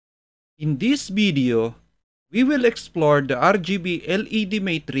In this video, we will explore the RGB LED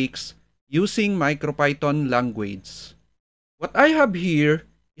matrix using MicroPython language. What I have here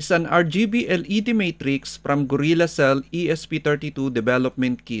is an RGB LED matrix from GorillaCell ESP32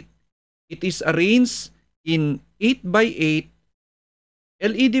 development kit. It is arranged in 8x8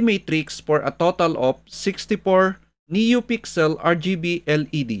 LED matrix for a total of 64 Neopixel RGB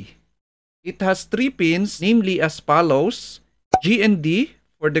LED. It has 3 pins, namely as follows: G and D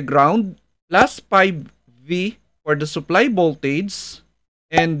for the ground, plus 5V for the supply voltage,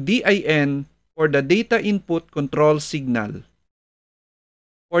 and DIN for the data input control signal.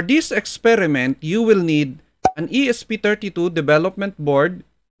 For this experiment, you will need an ESP32 development board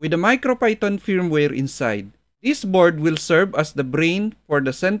with a MicroPython firmware inside. This board will serve as the brain for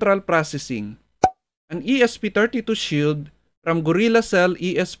the central processing. An ESP32 shield from GorillaCell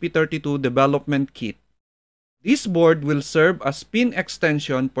ESP32 development kit. This board will serve as pin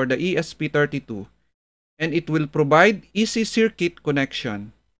extension for the ESP32, and it will provide easy circuit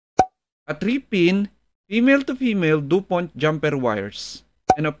connection. A 3-pin female-to-female DuPont jumper wires,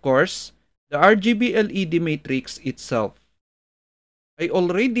 and of course, the RGB LED matrix itself. I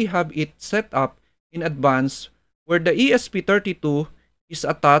already have it set up in advance where the ESP32 is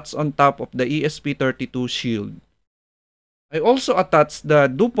attached on top of the ESP32 shield. I also attached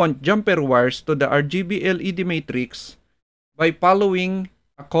the DuPont jumper wires to the RGB LED matrix by following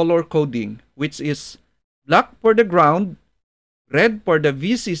a color coding, which is black for the ground, red for the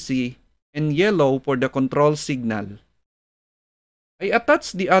VCC, and yellow for the control signal. I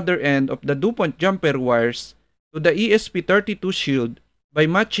attached the other end of the DuPont jumper wires to the ESP32 shield by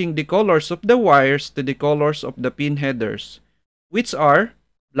matching the colors of the wires to the colors of the pin headers, which are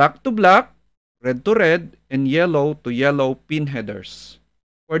black to black, red to red, and yellow to yellow pin headers.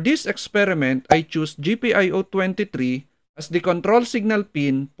 For this experiment, I choose GPIO23 as the control signal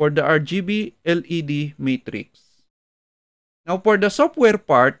pin for the RGB LED matrix. Now for the software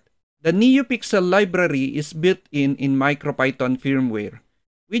part, the Neopixel library is built in MicroPython firmware.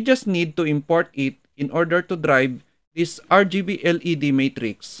 We just need to import it in order to drive this RGB LED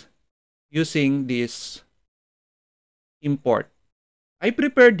matrix using this import. I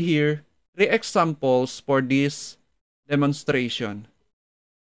prepared here 3 examples for this demonstration.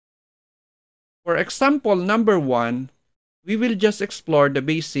 For example number 1, we will just explore the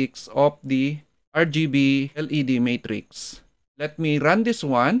basics of the RGB LED matrix. Let me run this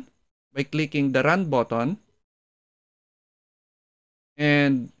one by clicking the Run button.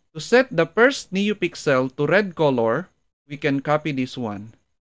 And to set the first Neopixel to red color, we can copy this one.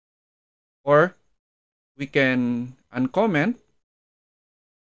 Or we can uncomment,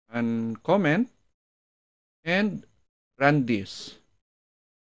 and run this.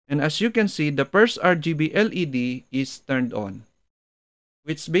 And as you can see, the first RGB LED is turned on,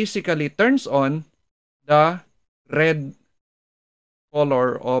 which basically turns on the red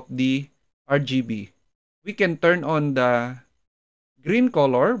color of the RGB. We can turn on the green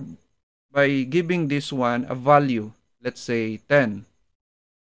color by giving this one a value, let's say 10.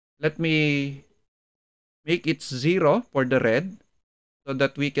 Let me make it 0 for the red so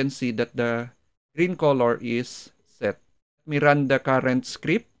that we can see that the green color is set. Let me run the current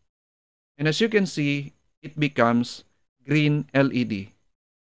script, and as you can see, it becomes green LED.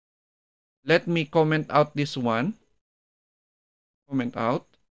 Let me comment out this one. Comment out.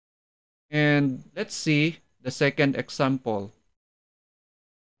 And let's see the second example.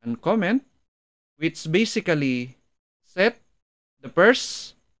 Uncomment, which basically set the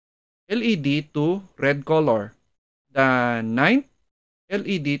first LED to red color, the 9th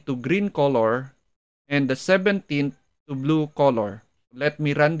LED to green color, and the 17th to blue color. Let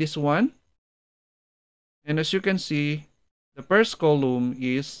me run this one. And as you can see, the first column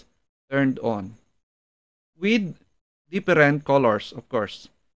is turned on with different colors, of course,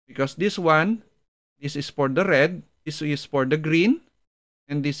 because this is for the red, this is for the green,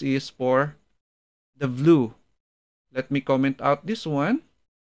 and this is for the blue. Let me comment out this one.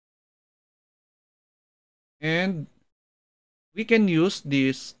 And we can use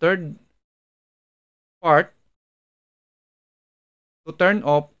this third part to turn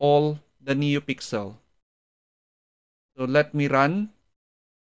off all the Neopixel. So let me run.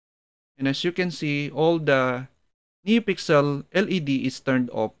 And as you can see, all the Neopixel LED is turned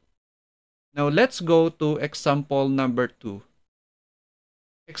off. Now let's go to example number 2.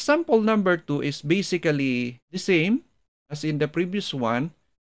 Example number 2 is basically the same as in the previous one,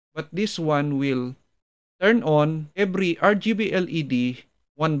 but this one will turn on every RGB LED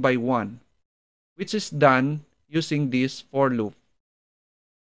one by one, which is done using this for loop.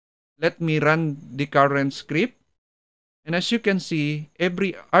 Let me run the current script. And as you can see,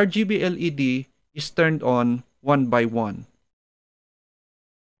 every RGB LED is turned on one by one.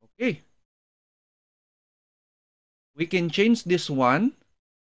 Okay. We can change this one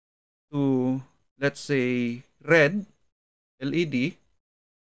to, let's say, red LED.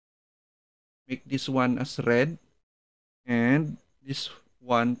 Make this one as red. And this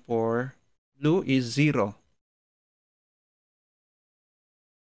one for blue is 0.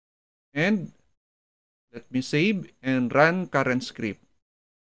 And let me save and run current script.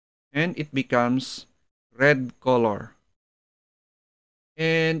 And it becomes red color.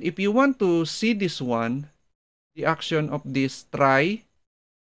 And if you want to see this one, the action of this try,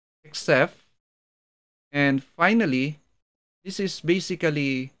 except, and finally, this is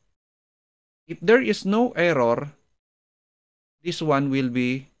basically, if there is no error, this one will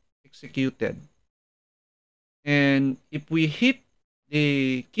be executed. And if we hit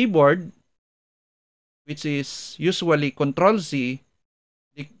the keyboard, which is usually Ctrl-Z,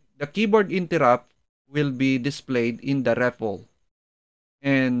 the keyboard interrupt will be displayed in the REPL.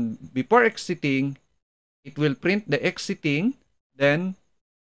 And before exiting, it will print the exiting, then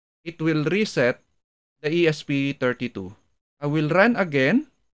it will reset the ESP32. I will run again,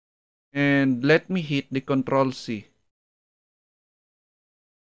 and let me hit the Ctrl-C.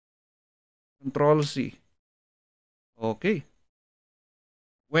 Ctrl-C. Okay.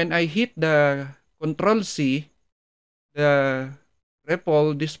 When I hit the Ctrl-C, the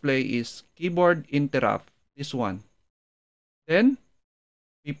REPL display is keyboard interrupt, this one. Then,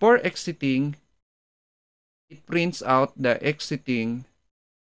 before exiting, it prints out the exiting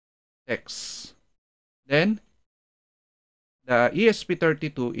text. Then, the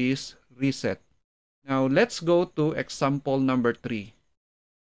ESP32 is reset. Now, let's go to example number 3.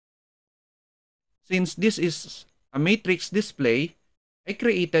 Since this is a matrix display, I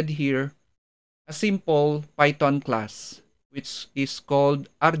created here a simple Python class, which is called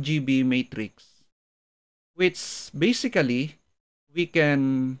RGB matrix, which basically we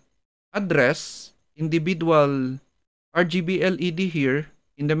can address individual RGB LED here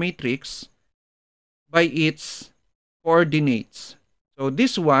in the matrix by its coordinates. So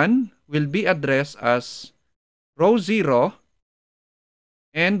this one will be addressed as row 0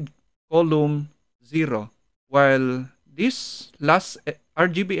 and column 0, while this last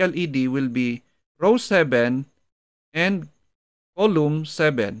RGB LED will be row 7 and column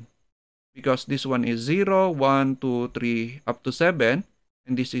 7, because this one is 0, 1, 2, 3, up to 7,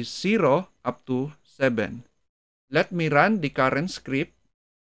 and this is 0 up to 7. Let me run the current script.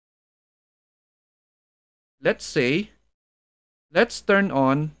 Let's say, let's turn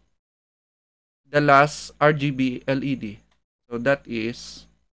on the last RGB LED. So that is,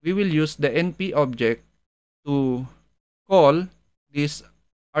 we will use the NP object to call this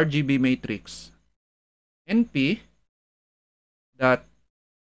RGB matrix. NP dot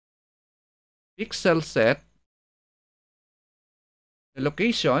pixel set the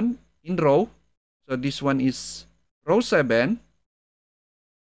location in row. So this one is row 7,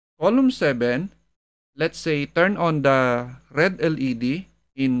 column 7. Let's say turn on the red LED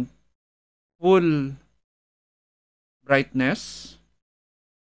in full brightness,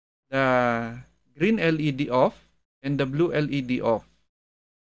 the green LED off, and the blue LED off,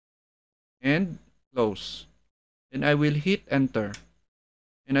 and close. Then I will hit enter.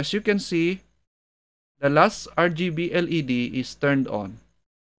 And as you can see, the last RGB LED is turned on.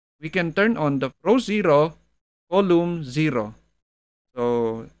 We can turn on the row 0, column 0.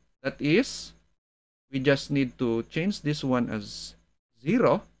 So that is, we just need to change this one as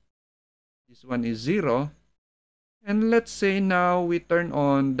 0. This one is 0. And let's say now we turn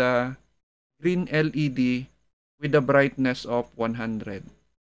on the green LED with a brightness of 100.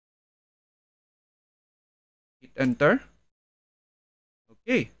 Hit enter.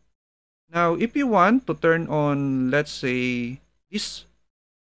 Okay. Now, if you want to turn on, let's say, this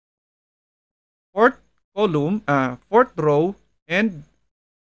fourth row and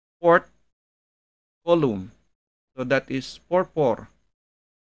fourth column. So that is 4, 4.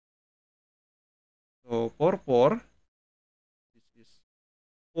 So 4, 4. This is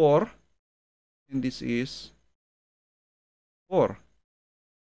 4. And this is 4.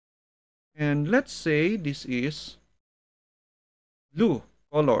 And let's say this is blue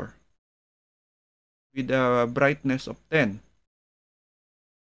color with a brightness of 10.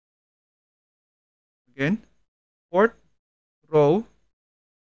 Again, fourth row.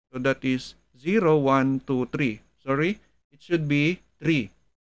 So that is 0, 1, 2, 3. Sorry, it should be 3.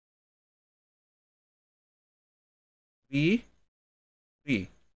 3, 3.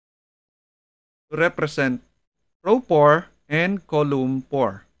 To represent row 4 and column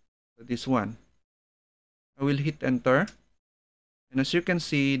 4. So this one. I will hit enter. And as you can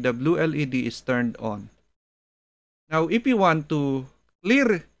see, the blue LED is turned on. Now, if you want to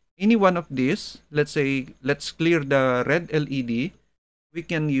clear any one of these, let's say, let's clear the red LED, we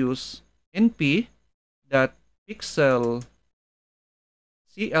can use np.pixel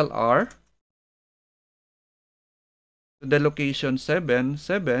CLR to the location 7,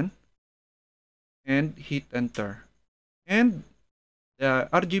 7, and hit enter. And the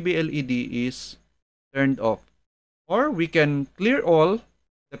RGB LED is turned off. Or we can clear all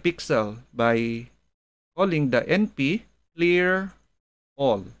the pixel by calling the np clear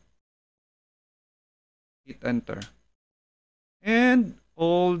all. Hit enter. And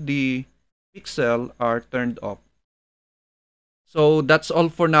all the pixel are turned off. So that's all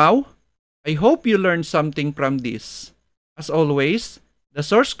for now. I hope you learned something from this. As always, the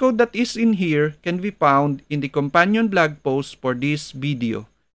source code that is in here can be found in the companion blog post for this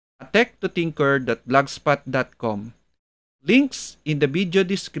video at tech.to.tinker.blogspot.com. Links in the video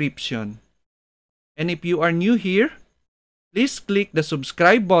description. And if you are new here, please click the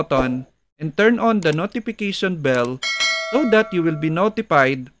subscribe button and turn on the notification bell so that you will be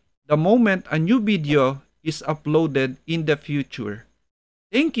notified the moment a new video is uploaded in the future.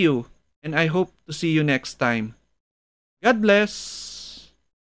 Thank you, and I hope to see you next time. God bless!